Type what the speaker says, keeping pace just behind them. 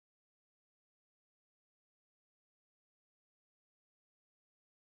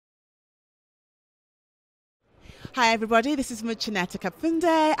Hi everybody, this is Muchaneta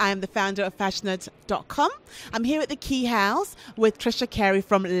Kapfunde. I am the founder of Fashionate.com. I'm here at the Keyhouse with Tricia Carey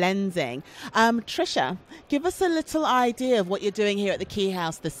from Lenzing. Tricia, give us a little idea of what you're doing here at the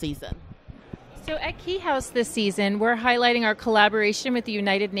Keyhouse this season. So at Keyhouse this season, we're highlighting our collaboration with the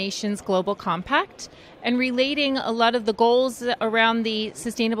United Nations Global Compact and relating a lot of the goals around the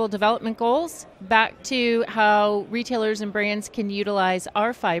Sustainable Development Goals back to how retailers and brands can utilize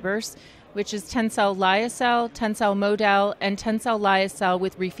our fibers, which is Tencel lyocell, Tencel modal, and Tencel lyocell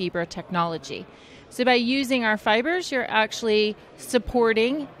with Refibra technology. So by using our fibers, you're actually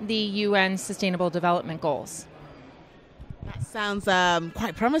supporting the UN Sustainable Development Goals. That sounds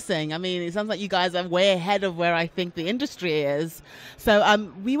quite promising. I mean, it sounds like you guys are way ahead of where I think the industry is.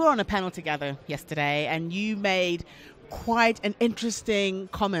 So we were on a panel together yesterday, and you made quite an interesting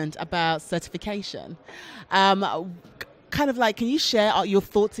comment about certification. Kind of like, can you share your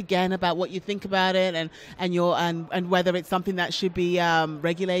thoughts again about what you think about it and whether it's something that should be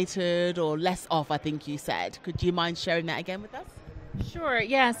regulated or less of, I think you said. Could you mind sharing that again with us? Sure,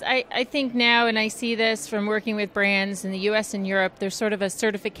 yes. I think now, and I see this from working with brands in the US and Europe, there's sort of a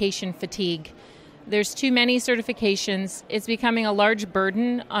certification fatigue. There's too many certifications. It's becoming a large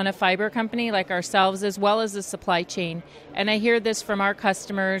burden on a fiber company like ourselves as well as the supply chain. And I hear this from our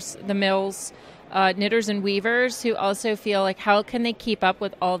customers, the mills, knitters and weavers, who also feel like how can they keep up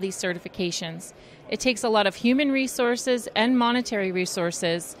with all these certifications? It takes a lot of human resources and monetary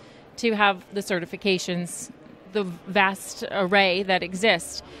resources to have the certifications, the vast array that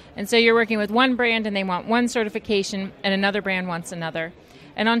exists. And so you're working with one brand and they want one certification and another brand wants another.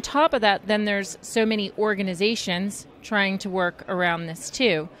 And on top of that, then there's so many organizations trying to work around this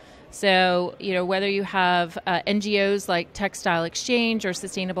too. So, whether you have NGOs like Textile Exchange or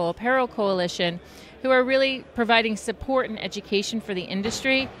Sustainable Apparel Coalition, who are really providing support and education for the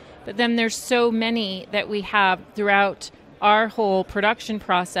industry, but then there's so many that we have throughout our whole production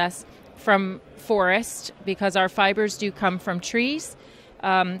process from forest, because our fibers do come from trees.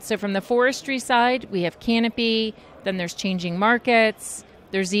 So from the forestry side, we have canopy, then there's changing markets,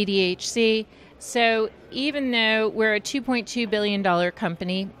 there's EDHC. So even though we're a $2.2 billion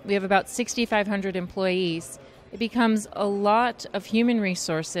company, we have about 6,500 employees, it becomes a lot of human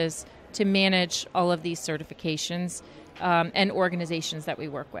resources to manage all of these certifications and organizations that we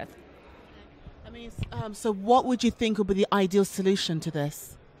work with. I mean, so what would you think would be the ideal solution to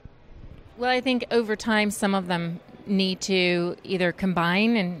this? Well, I think over time, some of them need to either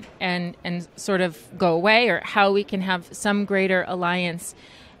combine and sort of go away, or how we can have some greater alliance.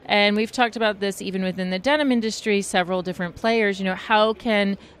 And we've talked about this even within the denim industry, several different players. How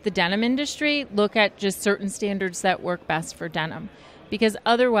can the denim industry look at just certain standards that work best for denim? Because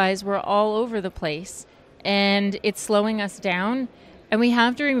otherwise we're all over the place and it's slowing us down. And we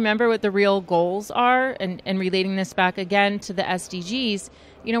have to remember what the real goals are, and relating this back again to the SDGs.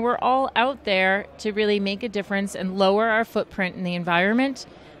 We're all out there to really make a difference and lower our footprint in the environment.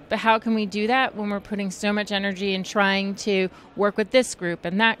 But how can we do that when we're putting so much energy in trying to work with this group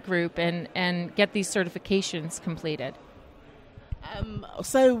and that group and get these certifications completed?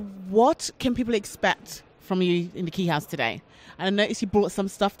 So what can people expect from you in the Keyhouse today? And I noticed you brought some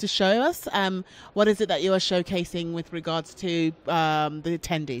stuff to show us. What is it that you are showcasing with regards to the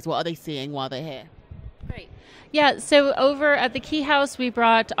attendees? What are they seeing while they're here? Great. Yeah, so over at the Keyhouse, we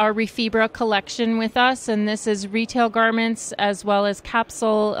brought our Refibra collection with us, and this is retail garments as well as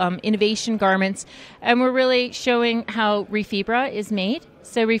capsule innovation garments. And we're really showing how Refibra is made.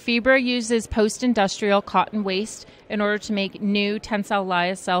 So Refibra uses post-industrial cotton waste in order to make new Tencel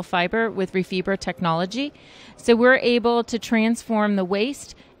lyocell fiber with Refibra technology. So we're able to transform the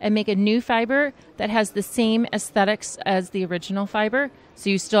waste and make a new fiber that has the same aesthetics as the original fiber.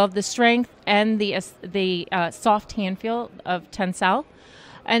 So you still have the strength and the soft hand feel of Tencel.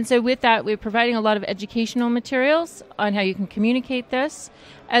 And so with that, we're providing a lot of educational materials on how you can communicate this,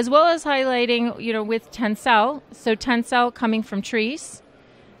 as well as highlighting, with Tencel. So Tencel coming from trees.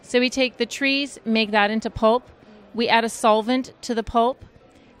 So we take the trees, make that into pulp. We add a solvent to the pulp.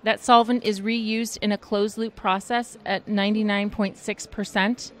 That solvent is reused in a closed loop process at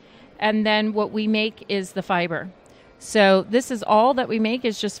 99.6%. And then what we make is the fiber. So this is all that we make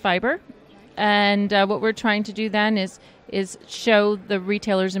is just fiber. And what we're trying to do then is show the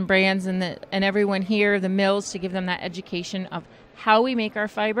retailers and brands and everyone here, the mills, to give them that education of how we make our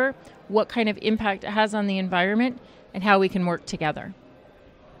fiber, what kind of impact it has on the environment, and how we can work together.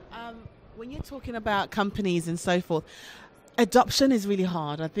 When you're talking about companies and so forth, Adoption is really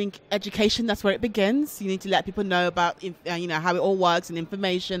hard. I think education, that's where it begins. You need to let people know about how it all works and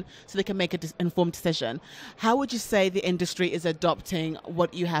information so they can make an informed decision. How would you say the industry is adopting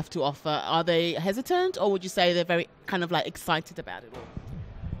what you have to offer? Are they hesitant, or would you say they're very kind of like excited about it all?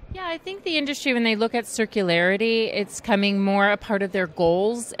 Yeah, I think the industry, when they look at circularity, it's coming more a part of their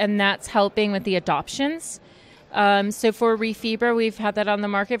goals, and that's helping with the adoptions. So for Refibra, we've had that on the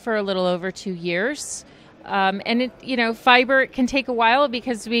market for a little over 2 years. And fiber can take a while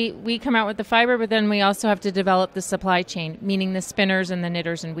because we come out with the fiber, but then we also have to develop the supply chain, meaning the spinners and the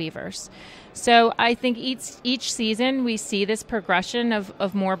knitters and weavers. So I think each season we see this progression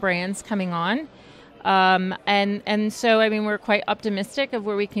of more brands coming on. And so, I mean, we're quite optimistic of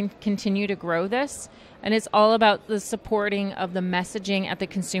where we can continue to grow this. And it's all about the supporting of the messaging at the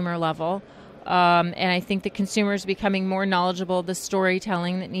consumer level. And I think the consumer is becoming more knowledgeable, the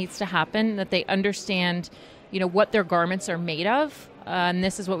storytelling that needs to happen, that they understand, what their garments are made of. And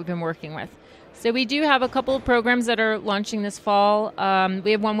this is what we've been working with. So we do have a couple of programs that are launching this fall.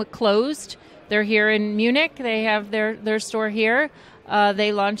 We have one with Closed. They're here in Munich. They have their store here.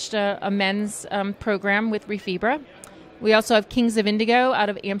 They launched a men's program with Refibra. We also have Kings of Indigo out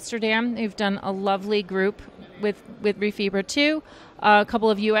of Amsterdam. They've done a lovely group with Refibra too. A couple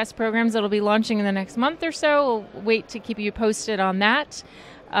of U.S. programs that will be launching in the next month or so. We'll wait to keep you posted on that.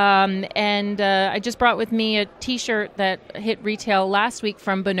 And I just brought with me a T-shirt that hit retail last week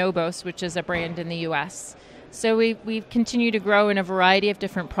from Bonobos, which is a brand in the U.S. So we've continued to grow in a variety of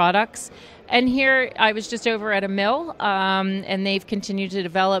different products. And here I was just over at a mill, and they've continued to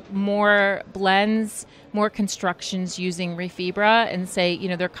develop more blends, more constructions using Refibra, and say,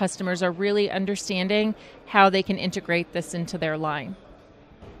 their customers are really understanding how they can integrate this into their line.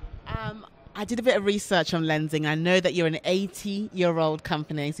 I did a bit of research on Lenzing. I know that you're an 80-year-old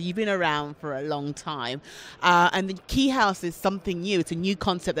company, so you've been around for a long time. And the Keyhouse is something new. It's a new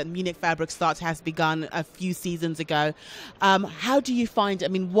concept that Munich Fabric Starts has begun a few seasons ago. How do you find it? I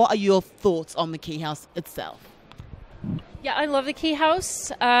mean, what are your thoughts on the Keyhouse itself? Yeah, I love the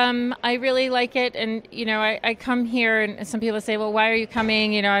Keyhouse. I really like it. And, I come here and some people say, well, why are you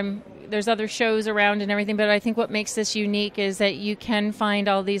coming? There's other shows around and everything, but I think what makes this unique is that you can find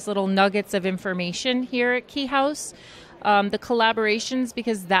all these little nuggets of information here at Keyhouse. The collaborations,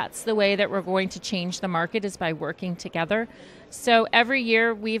 because that's the way that we're going to change the market, is by working together. So every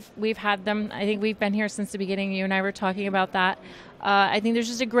year we've had them. I think we've been here since the beginning. You and I were talking about that. I think there's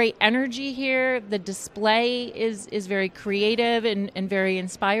just a great energy here. The display is very creative and very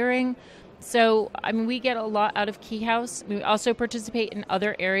inspiring. So, I mean, we get a lot out of Keyhouse. We also participate in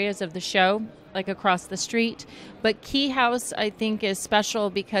other areas of the show, like across the street. But Keyhouse, I think, is special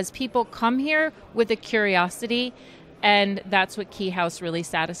because people come here with a curiosity, and that's what Keyhouse really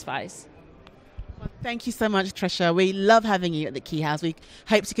satisfies. Well, thank you so much, Tricia. We love having you at the Keyhouse. We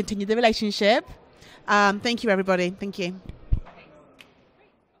hope to continue the relationship. Thank you, everybody. Thank you.